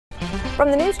From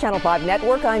the News Channel 5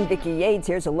 network, I'm Vicki Yates.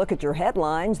 Here's a look at your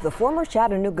headlines. The former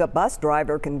Chattanooga bus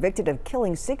driver convicted of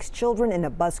killing 6 children in a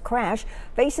bus crash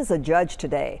faces a judge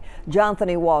today.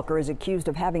 Jonathan Walker is accused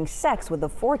of having sex with a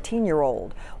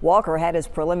 14-year-old. Walker had his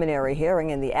preliminary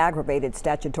hearing in the aggravated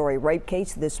statutory rape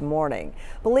case this morning.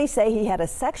 Police say he had a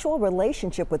sexual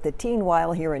relationship with the teen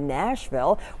while here in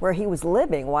Nashville, where he was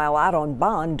living while out on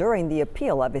bond during the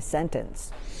appeal of his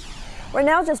sentence. We're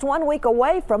now just 1 week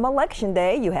away from Election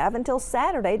Day. You have until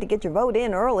Saturday to get your vote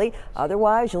in early.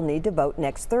 Otherwise, you'll need to vote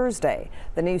next Thursday.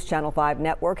 The News Channel 5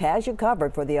 network has you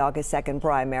covered for the August 2nd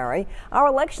primary. Our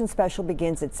election special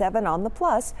begins at 7 on the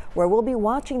Plus, where we'll be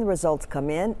watching the results come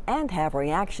in and have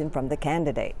reaction from the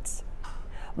candidates.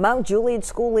 Mount Juliet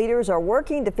school leaders are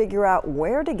working to figure out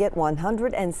where to get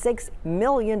 $106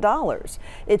 million.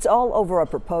 It's all over a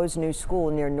proposed new school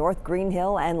near North Green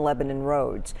Hill and Lebanon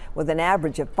Roads. With an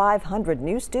average of 500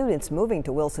 new students moving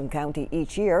to Wilson County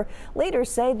each year,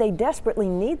 leaders say they desperately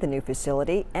need the new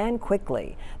facility and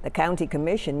quickly. The county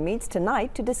commission meets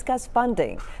tonight to discuss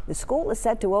funding. The school is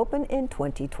set to open in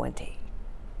 2020.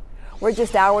 We're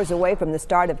just hours away from the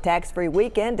start of tax-free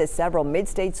weekend as several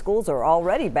mid-state schools are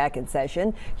already back in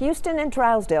session. Houston and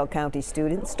Trousdale County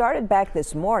students started back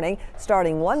this morning.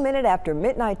 Starting 1 minute after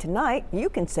midnight tonight, you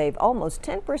can save almost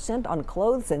 10% on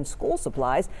clothes and school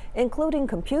supplies, including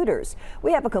computers.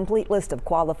 We have a complete list of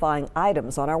qualifying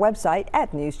items on our website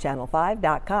at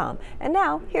newschannel5.com. And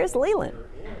now, here's Leland.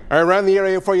 Around the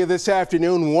area for you this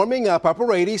afternoon, warming up upper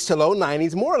 80s to low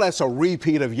 90s, more or less a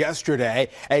repeat of yesterday.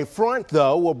 A front,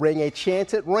 though, will bring a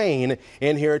chance at rain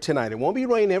in here tonight. It won't be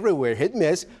rain everywhere, hit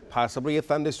miss, possibly a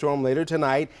thunderstorm later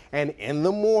tonight and in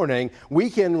the morning.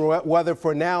 Weekend weather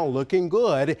for now looking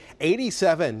good.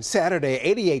 87 Saturday,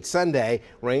 88 Sunday.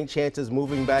 Rain chances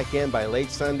moving back in by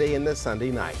late Sunday into Sunday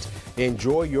night.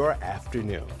 Enjoy your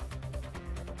afternoon.